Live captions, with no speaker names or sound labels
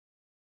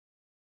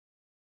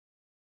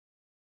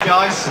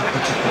guys.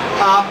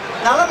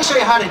 Now let me show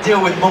you how to deal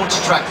with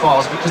multi-track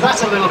files, because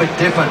that's a little bit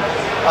different.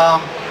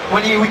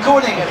 When you're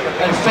recording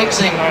and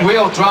fixing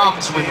real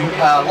drums with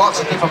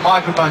lots of different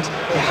microphones,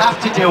 you have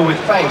to deal with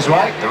phase,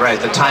 right? Right,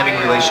 the timing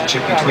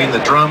relationship between the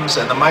drums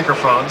and the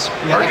microphones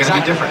are going to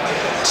be different.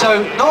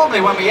 So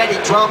normally when we edit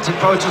drums in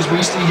Pro Tools,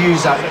 we used to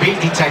use that beat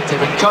detective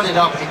and cut it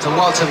up into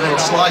lots of little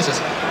slices.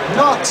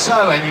 Not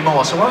so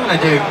anymore. So what I'm going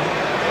to do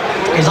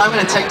is I'm going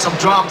to take some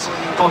drums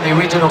from the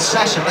original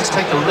session. Let's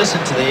take a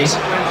listen to these.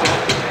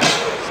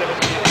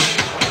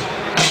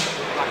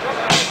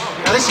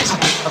 Now this is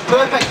a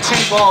perfect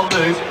 2-bar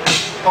loop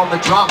from the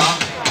drummer.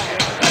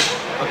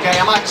 Okay,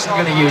 I'm actually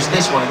going to use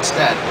this one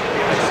instead.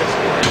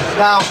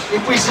 Now,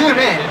 if we zoom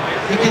in,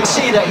 you can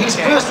see that his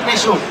first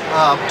initial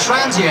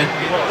transient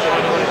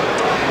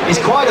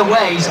is quite a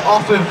ways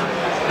off of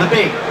the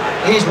beat.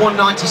 Here's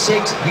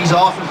 196, he's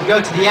off. If we go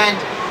to the end,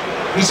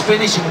 he's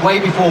finishing way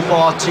before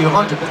bar 200,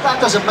 but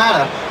that doesn't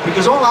matter,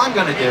 because all I'm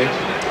going to do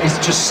is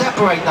just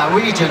separate that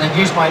region and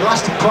use my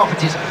elastic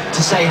properties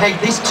to say, hey,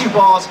 these 2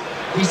 bars,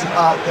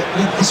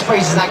 this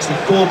phrase is actually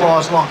 4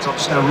 bars long, so I'm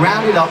just going to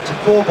round it up to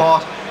 4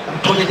 bars and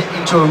put it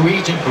into a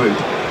region group.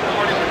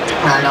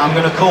 And I'm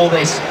going to call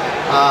this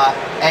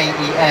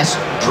AES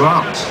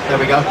drums. There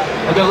we go.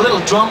 I've got a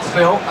little drum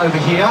fill over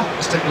here.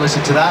 Let's take a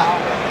listen to that.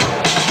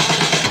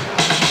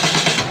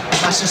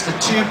 That's just a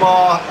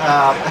 2-bar,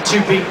 a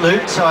 2-beat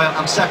loop, so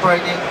I'm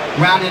separating it,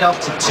 round it up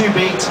to 2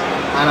 beats,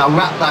 and I'll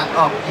wrap that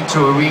up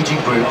into a region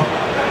group,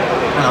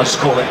 and I'll just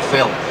call it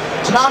fill.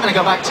 So now I'm going to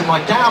go back to my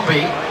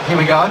downbeat, here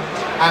we go,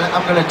 and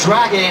I'm going to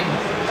drag in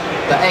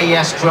the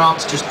AES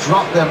drums, just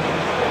drop them,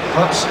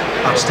 oops,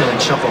 I'm still in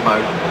shuffle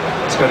mode,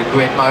 let's go to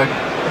grid mode,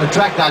 I'm going to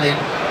drag that in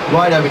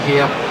right over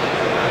here,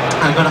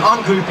 and I'm going to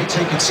ungroup it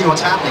so you can see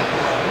what's happening,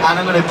 and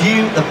I'm going to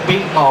view the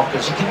beat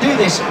markers. You can do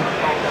this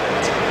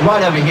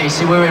right over here.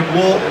 See, we're in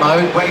warp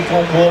mode,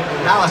 waveform warp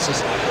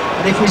analysis,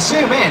 and if we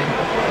zoom in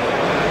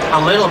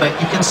a little bit,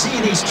 you can see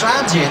these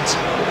transients.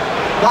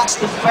 That's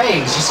the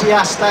phase. You see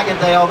how staggered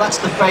they are? That's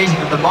the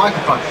phasing of the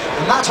microphone.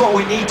 And that's what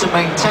we need to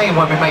maintain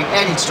when we make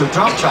edits to a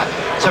drum track.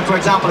 So for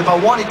example, if I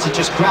wanted to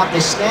just grab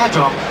this snare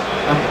drum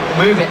and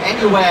move it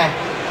anywhere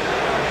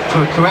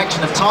for a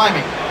correction of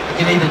timing, I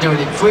can either do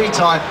it in free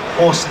time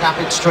or snap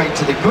it straight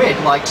to the grid,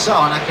 like so.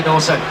 And I can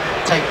also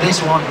take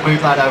this one, move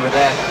that over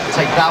there,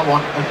 take that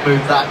one and move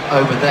that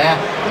over there.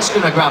 I'm just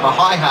going to grab a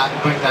hi-hat and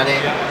bring that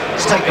in.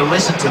 Let's take a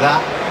listen to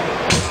that.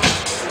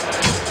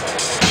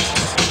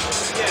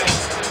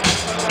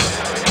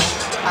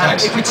 And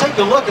if we take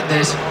a look at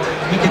this,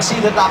 you can see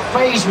that that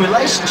phase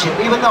relationship,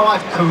 even though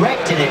I've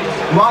corrected it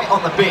right on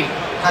the beat,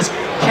 has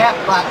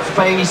kept that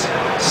phase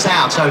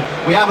sound. So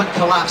we haven't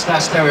collapsed our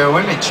stereo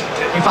image.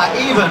 In fact,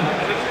 even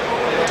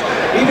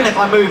if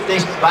I move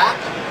this back,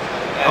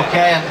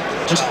 okay, and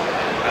just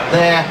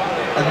there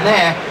and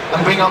there,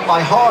 and bring up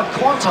my hard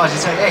quantize and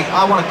say, hey,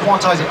 I want to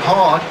quantize it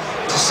hard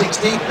to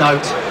 16th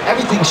notes,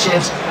 everything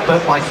shifts,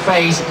 but my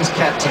phase is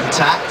kept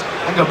intact.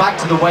 And go back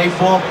to the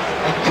waveform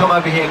and come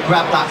over here and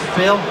grab that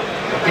fill.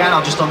 Again,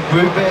 I'll just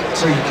ungroup it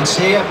so you can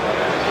see it.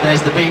 There's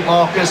the beat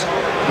markers.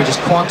 We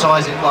just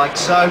quantize it like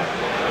so.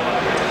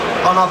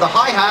 And on the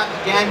hi-hat,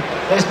 again,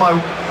 there's my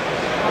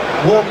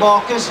warp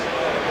markers.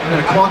 I'm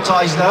going to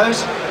quantize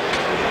those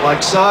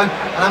like so.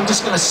 And I'm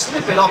just going to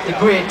slip it off the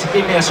grid to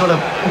give me a sort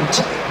of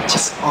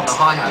on the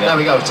hi-hat. There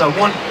we go. So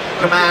one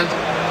command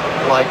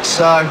like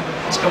so.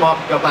 Let's come up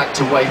and go back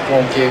to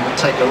waveform view and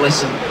take a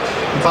listen.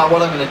 In fact,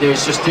 what I'm going to do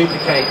is just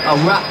duplicate. I'll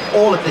wrap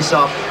all of this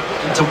up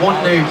into one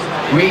new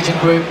region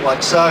group,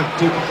 like so.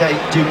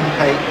 Duplicate,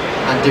 duplicate,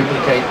 and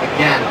duplicate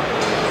again.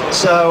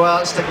 So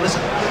let's take a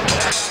listen.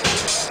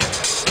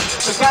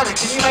 So Gavin,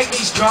 can you make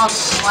these drums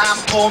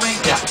slam for me?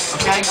 Yeah.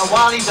 Okay, and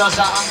while he does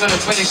that, I'm going to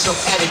finish some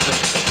editing.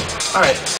 All right.